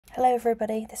Hello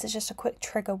everybody, this is just a quick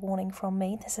trigger warning from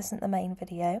me. This isn't the main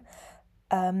video.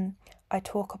 I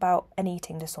talk about an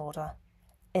eating disorder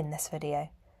in this video.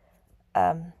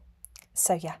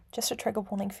 So yeah, just a trigger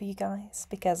warning for you guys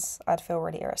because I'd feel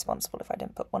really irresponsible if I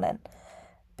didn't put one in.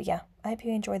 But yeah, I hope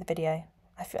you enjoy the video.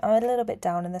 I'm a little bit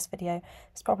down in this video.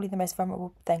 It's probably the most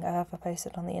vulnerable thing I've ever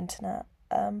posted on the internet.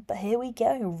 But here we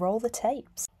go, roll the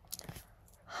tapes.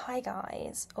 Hi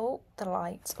guys. Oh, the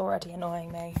light's already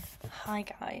annoying me. Hi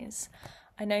guys.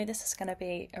 I know this is going to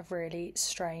be a really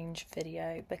strange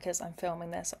video because I'm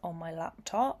filming this on my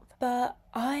laptop, but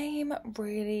I'm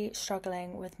really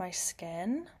struggling with my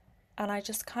skin and I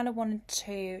just kind of wanted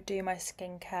to do my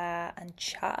skincare and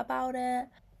chat about it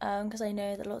because I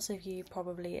know that lots of you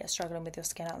probably are struggling with your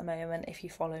skin at the moment if you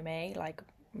follow me, like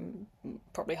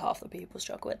probably half the people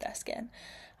struggle with their skin.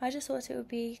 I just thought it would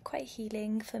be quite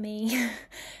healing for me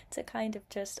to kind of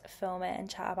just film it and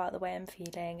chat about the way I'm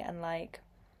feeling and like,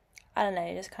 I don't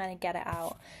know, just kind of get it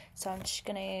out. So I'm just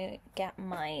gonna get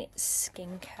my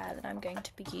skincare that I'm going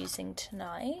to be using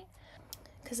tonight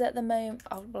because at the moment,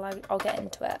 I'll get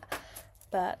into it,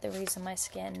 but the reason my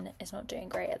skin is not doing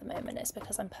great at the moment is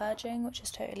because I'm purging, which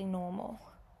is totally normal.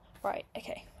 Right,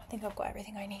 okay, I think I've got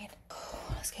everything I need.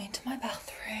 Let's go into my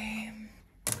bathroom.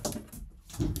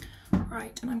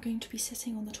 Right, and I'm going to be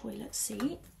sitting on the toilet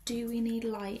seat. Do we need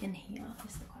light in here,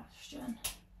 is the question.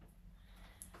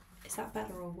 Is that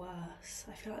better or worse?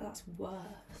 I feel like that's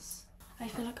worse. I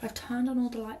feel like I've turned on all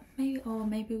the light.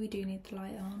 Maybe we do need the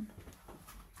light on.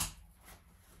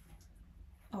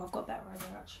 Oh, I've got better idea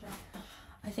actually.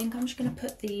 I think I'm just going to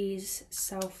put these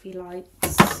selfie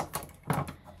lights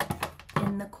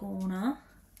in the corner.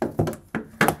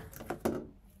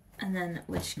 And then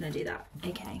we're just going to do that.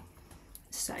 Okay,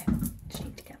 so just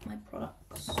need to get my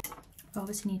products. I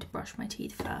obviously need to brush my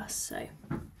teeth first, so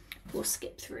we'll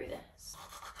skip through this.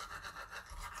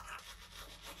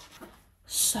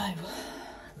 So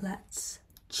let's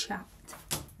chat.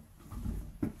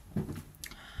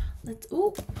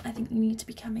 I think we need to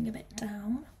be coming a bit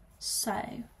down. So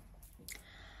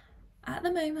at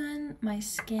the moment my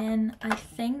skin I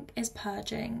think is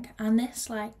purging, and this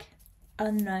like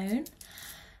unknown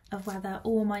of whether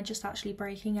am I just actually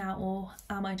breaking out or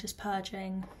am I just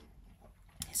purging,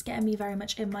 it's getting me very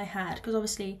much in my head because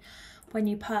obviously when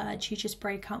you purge you just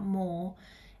break out more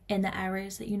in the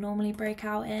areas that you normally break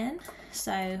out in.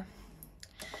 So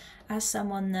as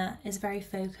someone that is very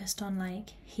focused on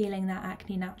like healing that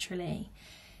acne naturally,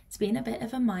 it's been a bit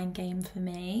of a mind game for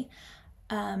me,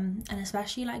 and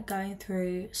especially like going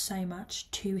through so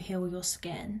much to heal your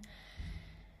skin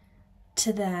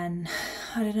to then,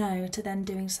 I don't know, to then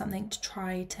doing something to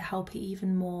try to help it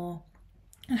even more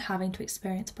and having to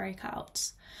experience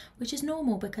breakouts, which is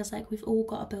normal because like we've all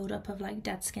got a build-up of like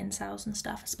dead skin cells and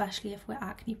stuff, especially if we're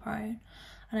acne prone,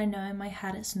 and I know in my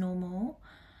head it's normal,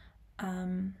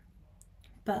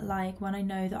 but like when I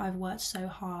know that I've worked so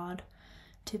hard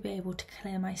to be able to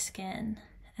clear my skin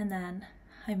and then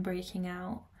I'm breaking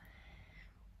out,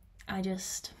 it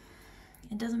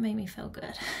doesn't make me feel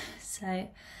good. So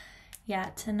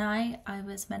yeah, tonight I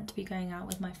was meant to be going out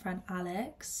with my friend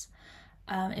Alex.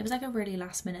 It was like a really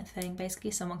last minute thing.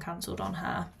 Basically someone cancelled on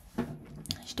her.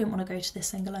 She didn't want to go to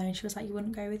this thing alone. She was like, you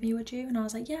wouldn't go with me, would you? And I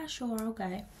was like, yeah, sure, I'll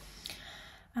go.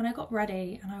 And I got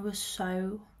ready and I was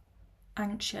so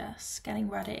anxious getting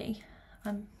ready.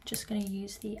 I'm just going to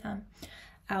use the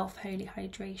e.l.f. Holy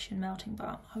Hydration Melting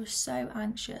Balm. I was so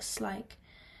anxious, like,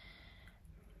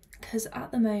 because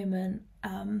at the moment,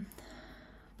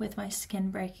 with my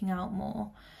skin breaking out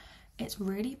more, it's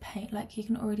really like you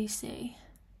can already see.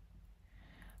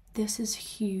 This is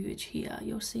huge here,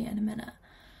 you'll see it in a minute.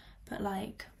 But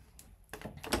like,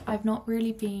 I've not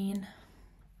really been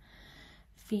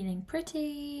feeling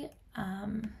pretty.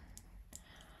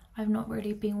 I've not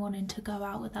really been wanting to go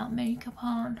out without makeup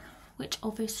on, which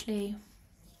obviously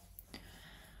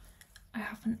I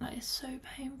haven't, like, it's so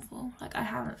painful. Like, I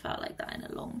haven't felt like that in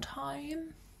a long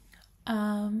time.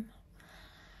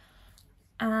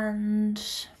 And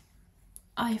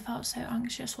I felt so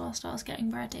anxious whilst I was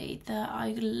getting ready that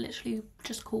I literally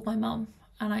just called my mum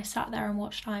and I sat there and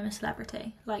watched I'm a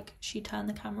Celebrity. Like, she turned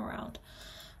the camera around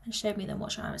and showed me them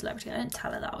watching I'm a Celebrity. I didn't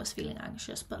tell her that I was feeling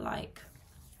anxious, but like,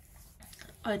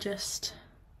 I just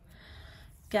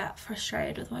get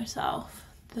frustrated with myself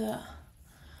that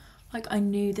like I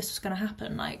knew this was going to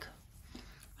happen. Like,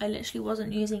 I literally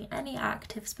wasn't using any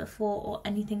actives before or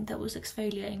anything that was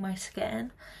exfoliating my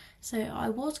skin, so I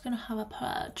was going to have a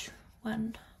purge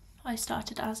when I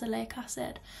started azelaic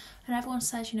acid, and everyone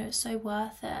says, you know, it's so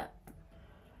worth it,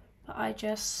 but I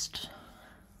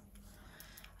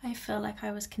I feel like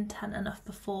I was content enough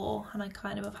before and I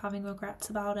kind of having regrets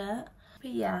about it.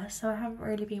 But yeah, so I haven't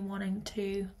really been wanting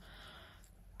to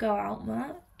go out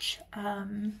much.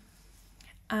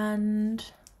 And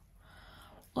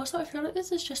also I feel like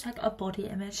this is just like a body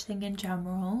image thing in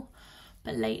general.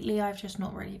 But lately I've just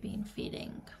not really been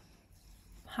feeling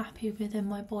happy within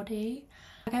my body.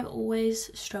 Like I've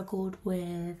always struggled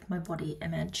with my body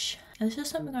image. And this is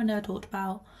something I've never talked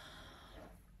about.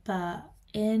 But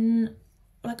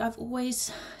I've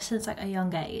always, since like a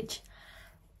young age,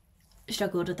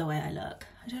 struggled with the way I look.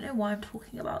 I don't know why I'm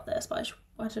talking about this, but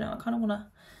I don't know, I kind of want to,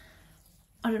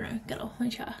 I don't know, get it off my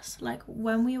chest. Like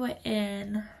when we were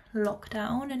in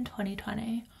lockdown in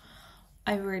 2020,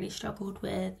 I really struggled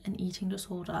with an eating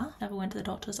disorder. Never went to the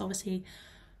doctors, obviously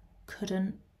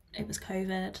couldn't, it was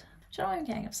COVID. Do you know why I'm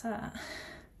getting upset?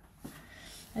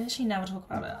 I actually never talk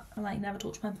about it. I like never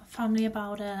talk to my family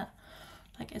about it.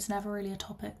 Like it's never really a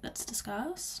topic that's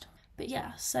discussed. But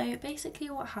yeah, so basically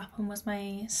what happened was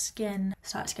my skin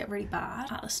started to get really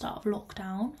bad at the start of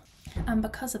lockdown. And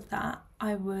because of that,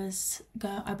 I went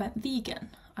vegan.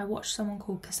 I watched someone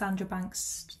called Cassandra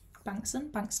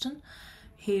Bankston,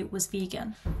 who was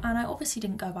vegan. And I obviously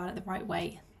didn't go about it the right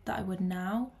way that I would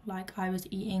now. Like I was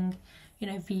eating, you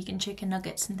know, vegan chicken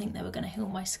nuggets and think they were going to heal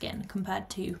my skin compared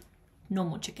to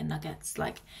normal chicken nuggets.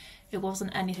 Like it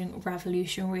wasn't anything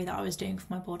revolutionary that I was doing for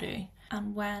my body.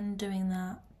 And when doing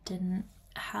that didn't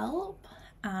help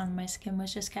and my skin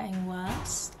was just getting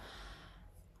worse,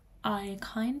 I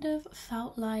kind of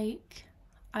felt like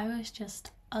I was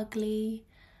just ugly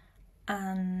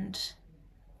and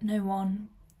no one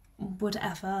would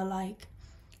ever like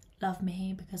love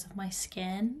me because of my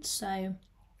skin. So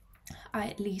I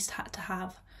at least had to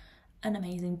have an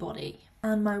amazing body.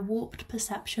 And my warped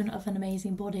perception of an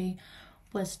amazing body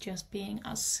was just being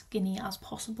as skinny as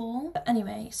possible. But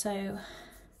anyway, so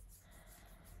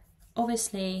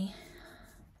obviously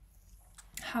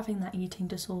having that eating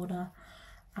disorder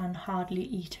and hardly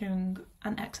eating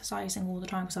and exercising all the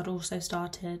time, because I'd also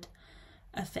started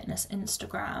a fitness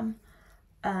Instagram.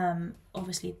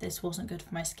 Obviously this wasn't good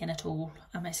for my skin at all,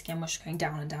 and my skin was just going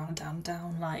down and down and down and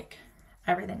down, like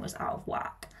everything was out of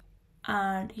whack.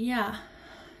 And yeah,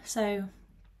 so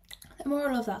the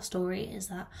moral of that story is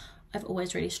that I've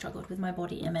always really struggled with my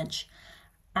body image,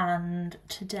 and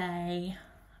today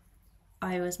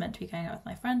I was meant to be going out with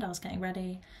my friend. I was getting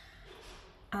ready,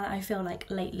 and I feel like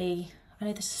lately, I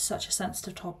know this is such a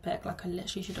sensitive topic, like I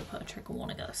literally should have put a trigger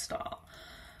warning at the start,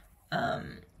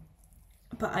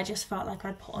 but I just felt like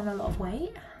I'd put on a lot of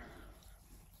weight,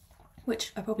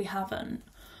 which I probably haven't.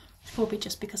 It's probably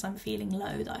just because I'm feeling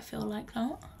low that I feel like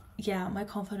that. Yeah, my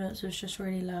confidence was just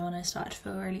really low and I started to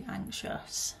feel really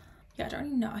anxious. Yeah, I don't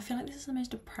even know. I feel like this is the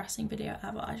most depressing video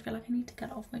ever. I feel like I need to get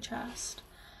it off my chest.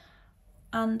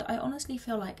 And I honestly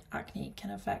feel like acne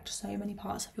can affect so many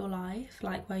parts of your life,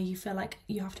 like where you feel like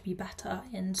you have to be better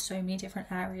in so many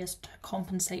different areas to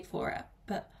compensate for it.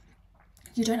 But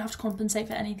you don't have to compensate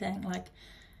for anything. Like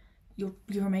you're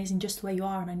amazing just the way you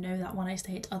are, and I know that when I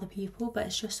say it to other people, but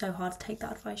it's just so hard to take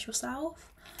that advice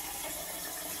yourself.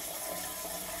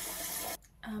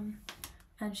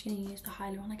 I'm just going to use the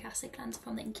hyaluronic acid cleanser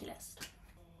from the Inkey List.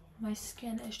 My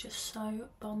skin is just so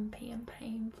bumpy and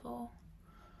painful.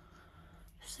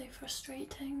 So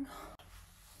frustrating.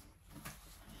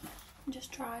 I'm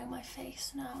just drying my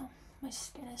face now. My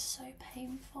skin is so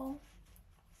painful.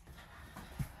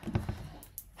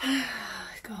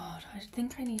 God, I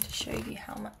think I need to show you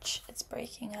how much it's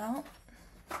breaking out.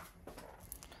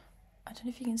 I don't know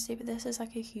if you can see, but this is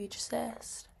like a huge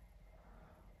cyst.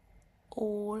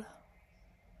 All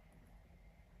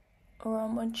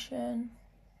around my chin.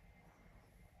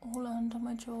 All under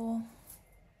my jaw.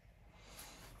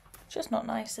 Just not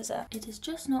nice, is it? It is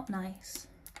just not nice.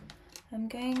 I'm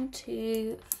going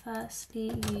to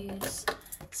firstly use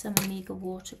some Omega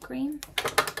water cream.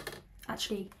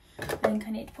 Actually, I think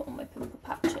I need to put on my pimple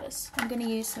patches. I'm going to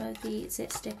use some of the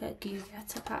Zit Sticker Goo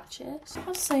Getter patches. I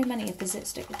have so many of the Zit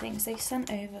Sticker things. They sent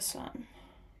over some.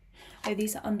 Oh,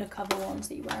 these are undercover ones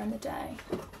that you wear in the day.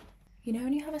 You know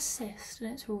when you have a cyst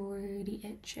and it's really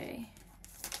itchy?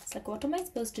 It's like, what am I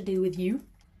supposed to do with you?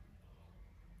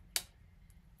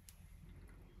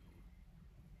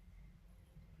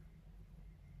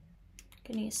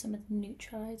 Gonna use some of the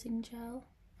neutralizing gel.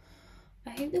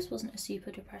 I hope this wasn't a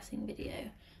super depressing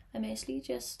video. I mostly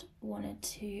just wanted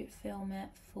to film it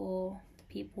for the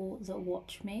people that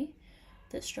watch me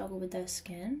that struggle with their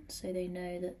skin, so they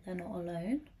know that they're not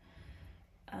alone.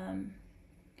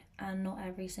 And not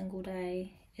every single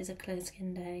day is a clear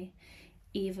skin day,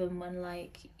 even when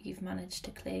like you've managed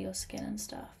to clear your skin and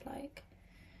stuff. Like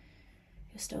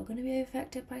You're still going to be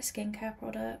affected by skincare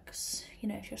products. You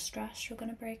know, if you're stressed, you're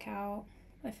going to break out.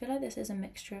 I feel like this is a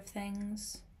mixture of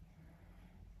things.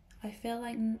 I feel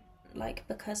like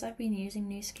because I've been using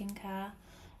new skincare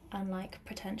and like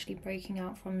potentially breaking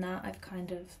out from that, I've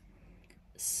kind of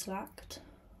slacked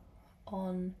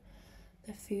on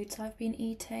the foods I've been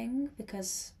eating,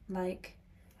 because like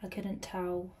I couldn't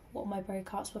tell what my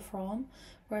breakouts were from.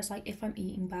 Whereas like if I'm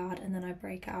eating bad and then I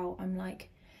break out, I'm like,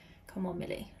 come on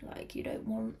Millie, like you don't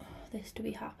want this to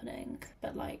be happening.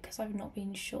 But like, because I've not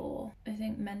been sure, I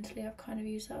think mentally I've kind of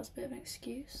used that as a bit of an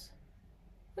excuse,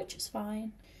 which is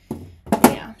fine. But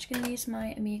yeah, I'm just going to use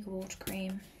my Omega Water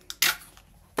Cream.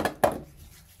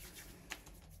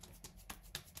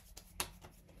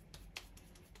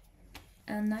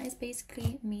 And that is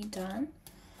basically me done.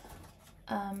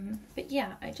 But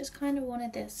yeah, I just kind of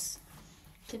wanted this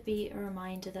to be a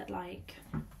reminder that like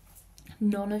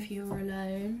none of you are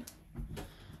alone.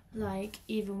 Like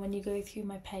even when you go through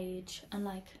my page and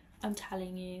like I'm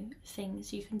telling you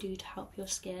things you can do to help your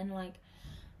skin, like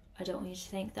I don't want you to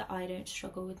think that I don't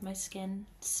struggle with my skin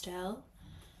still,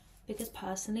 because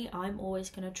personally I'm always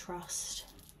going to trust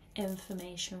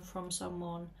information from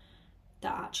someone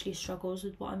that actually struggles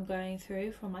with what I'm going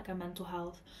through from like a mental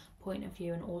health point of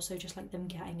view, and also just like them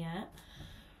getting it.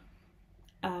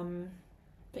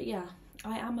 But yeah,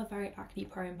 I am a very acne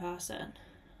prone person,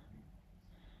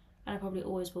 and I probably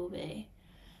always will be.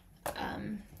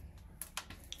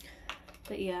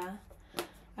 But yeah,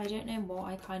 I don't know what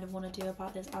I kind of want to do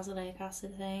about this azelaic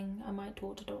acid thing. I might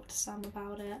talk to Dr. Sam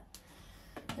about it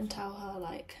and tell her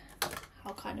like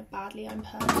how kind of badly I'm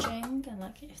purging, and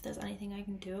like if there's anything I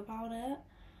can do about it.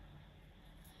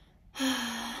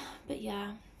 But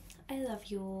yeah, I love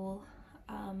you all.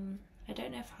 I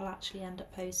don't know if I'll actually end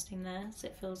up posting this.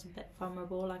 It feels a bit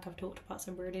vulnerable, like I've talked about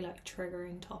some really like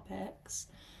triggering topics,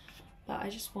 but I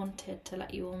just wanted to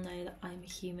let you all know that I'm a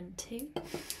human too.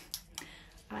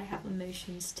 I have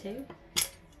emotions too.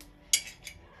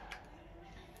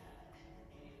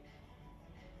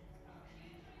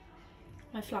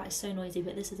 My flat is so noisy,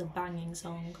 but this is a banging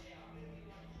song.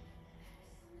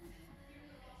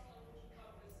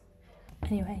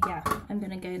 Anyway, yeah, I'm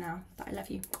gonna go now, but I love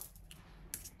you.